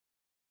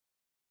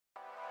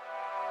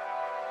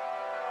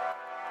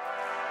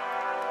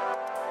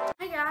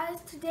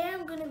guys, today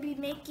I'm going to be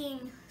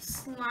making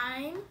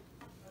slime.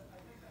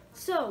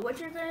 So what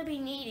you're going to be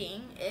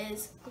needing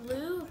is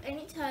glue of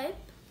any type,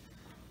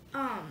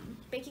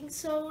 baking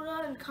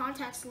soda and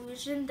contact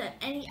solution, that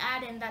any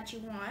add-in that you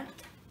want.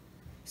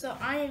 So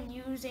I am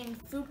using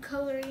food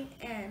coloring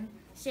and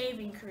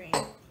shaving cream.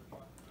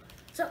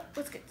 So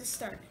let's get this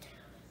started.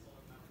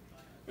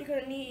 You're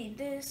going to need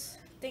this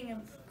thing of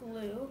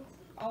glue,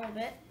 all of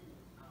it.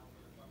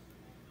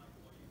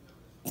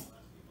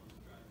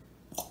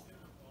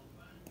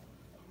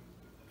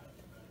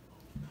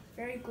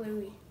 Very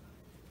gluey.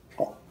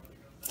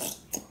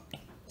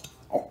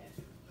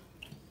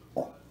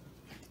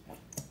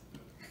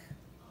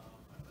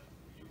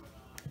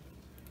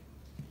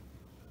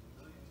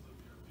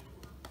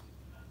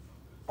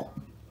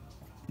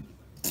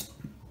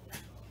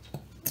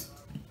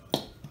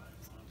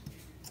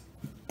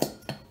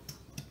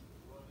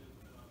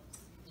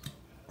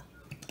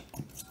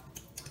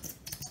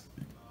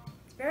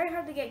 It's very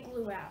hard to get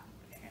glue out.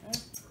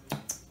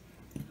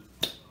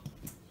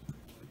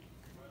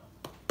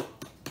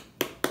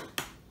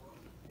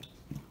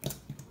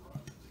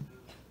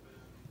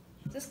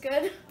 Is this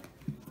good?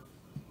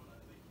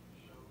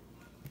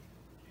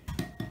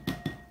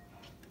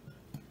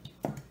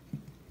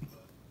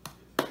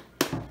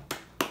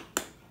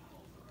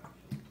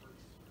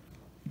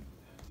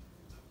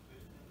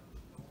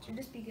 Should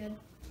this be good?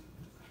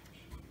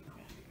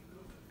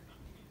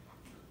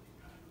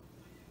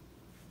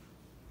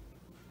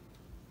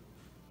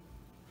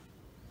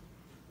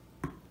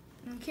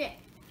 Okay.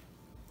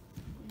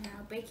 Now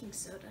baking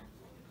soda.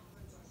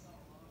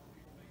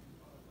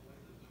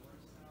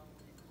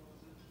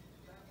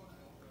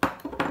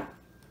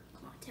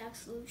 Contact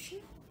solution.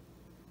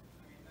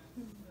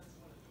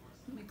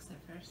 Mix it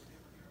first.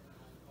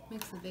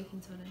 Mix the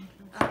baking soda in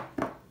first.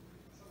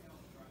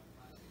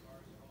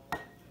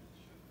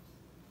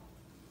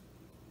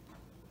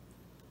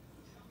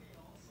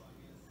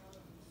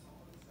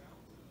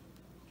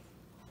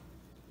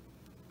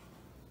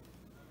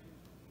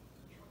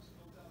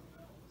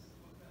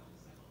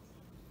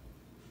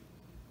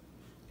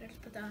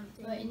 Just put that on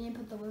the But you need to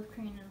put the whipped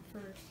cream in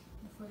first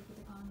before you put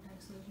the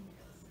contact solution.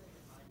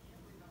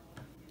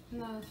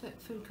 No,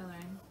 food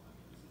coloring.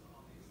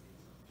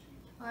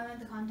 Oh, I meant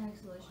the contact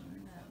solution.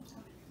 No,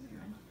 never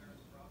mind.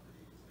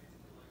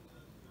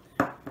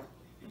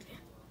 Okay.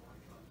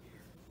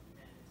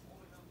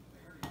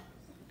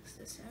 Mix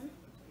this in.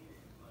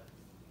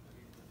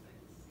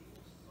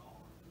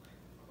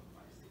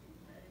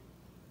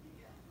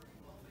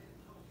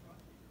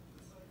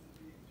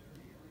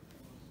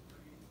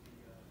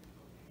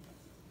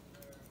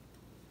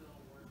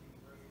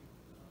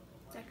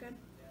 Is that good?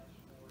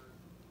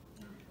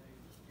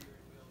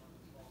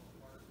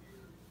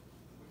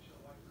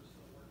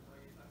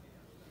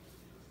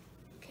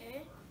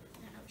 Okay,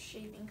 now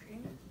shaving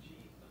cream.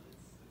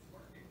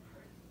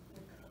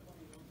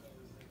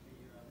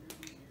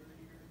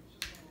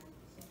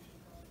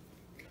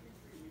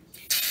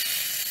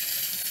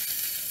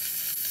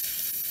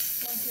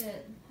 Want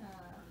it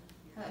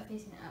have it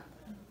facing up.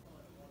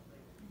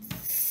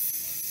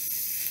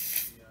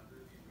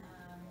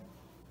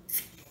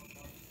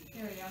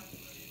 There we go.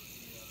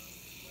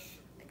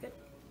 Good.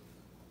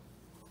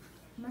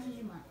 How much did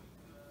you want?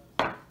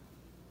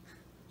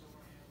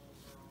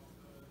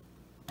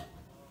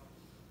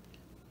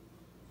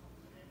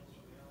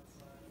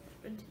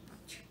 Good too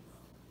much.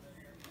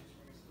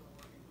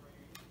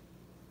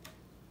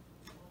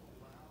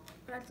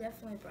 That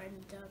definitely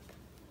brightened up.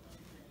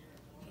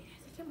 Yeah,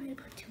 I think I might have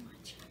put too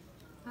much.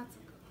 That's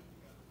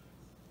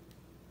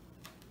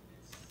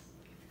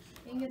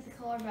You can get the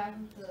color back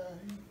with the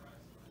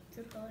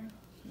Food coloring.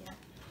 yeah.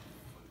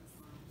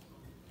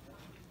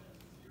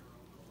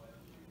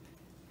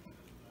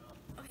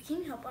 Okay, can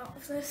you help out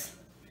with this?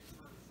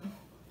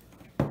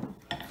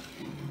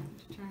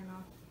 turn it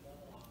off.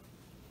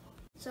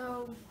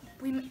 So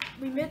we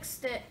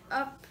mixed it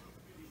up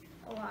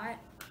a lot.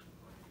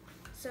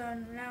 So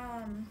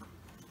now I'm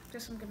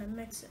gonna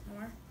mix it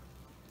more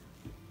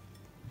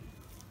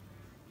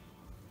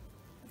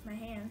with my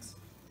hands.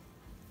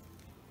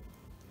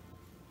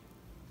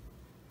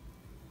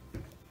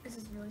 This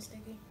is really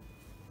sticky.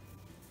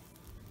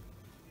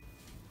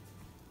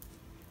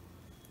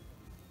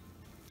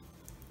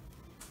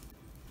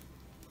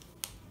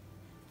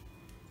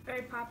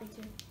 Very poppy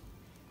too.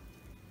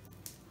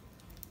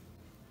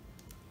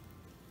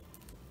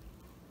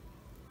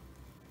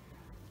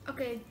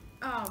 Okay,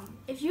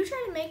 if you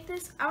try to make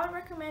this, I would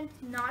recommend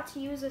not to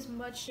use as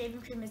much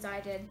shaving cream as I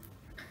did.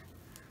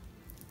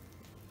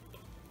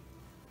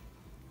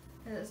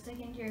 Does it stick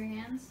into your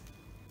hands?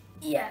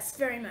 Yes,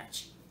 very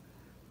much.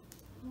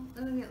 Well,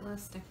 it'll get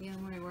less sticky the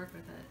more you work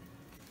with it.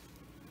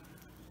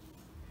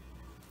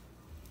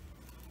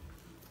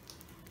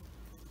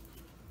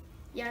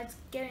 Yeah, it's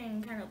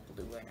getting kind of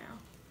bluer now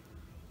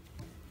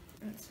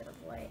instead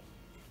of white.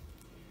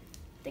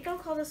 I think I'll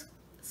call this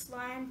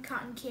slime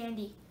cotton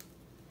candy.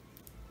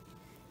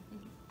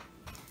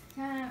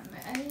 I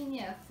mean,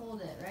 yeah,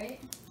 fold it, right?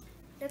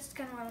 That's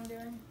kind of what I'm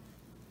doing.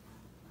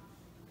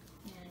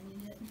 Yeah, I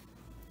need it.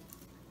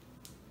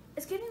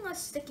 It's getting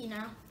less sticky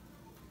now.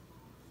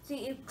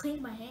 See, it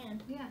cleaned my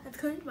hand. Yeah. It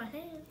cleaned my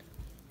hand.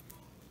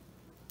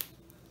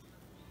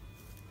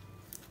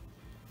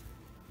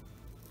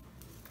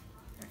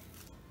 Alright,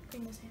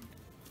 clean this hand.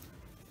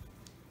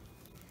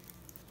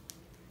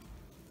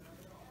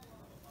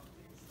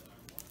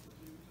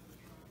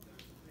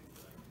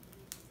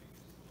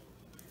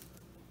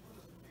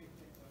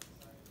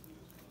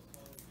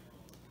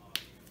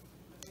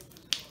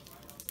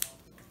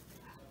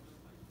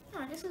 Oh,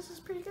 I guess this is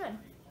pretty good.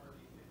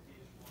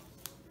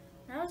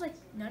 Now there's like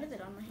none of it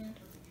on my hand.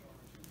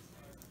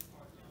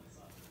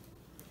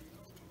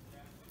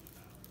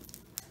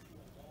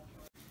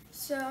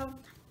 So,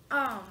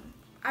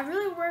 I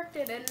really worked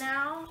it in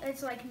now.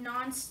 It's like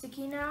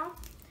non-sticky now.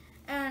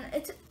 And I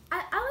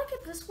like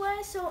it this way,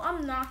 so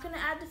I'm not gonna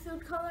add the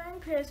food coloring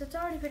because it's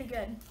already pretty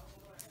good.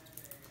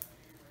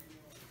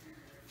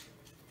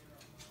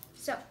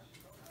 So,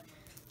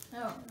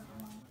 Oh.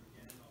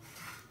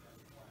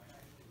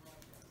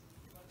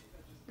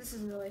 this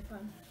is really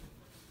fun.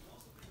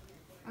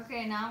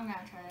 Okay, now I'm gonna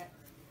try it.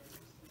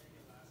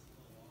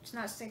 It's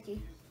not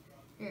sticky.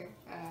 Here,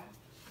 Huh.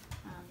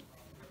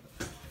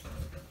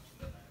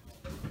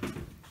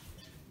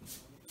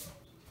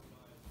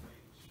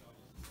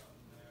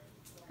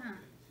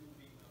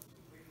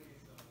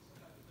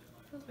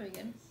 Feels pretty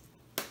good.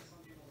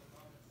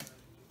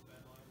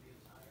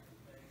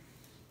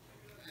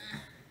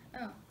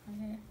 Oh,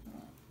 okay.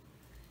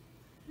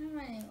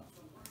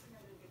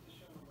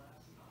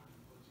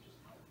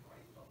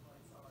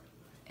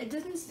 It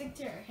doesn't stick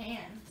to your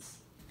hands.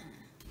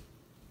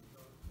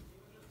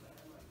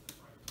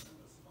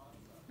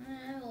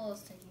 A little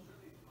sticky.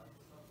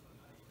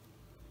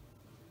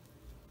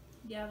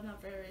 Yeah, but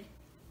not very.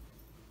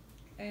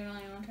 Are you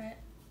really want to try it?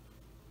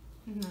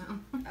 no.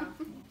 Oh.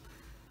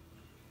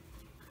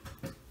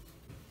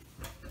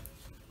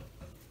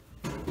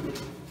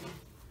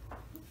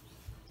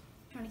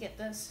 Trying to get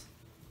this.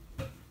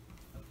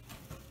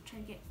 Try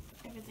to get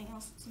everything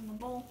else that's in the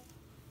bowl.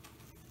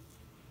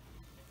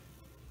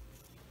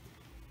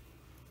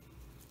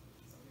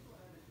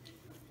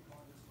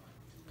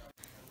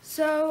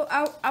 So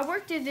I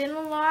worked it in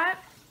a lot.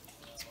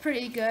 It's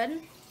pretty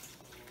good.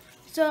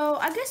 So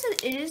I guess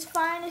it is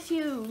fine if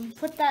you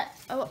put that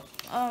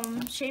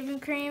shaving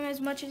cream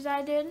as much as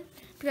I did,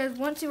 because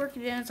once you work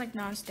it in, it's like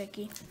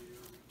non-sticky.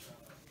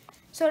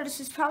 So this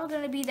is probably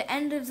going to be the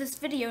end of this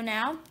video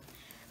now.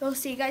 We'll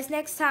see you guys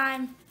next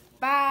time.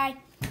 Bye.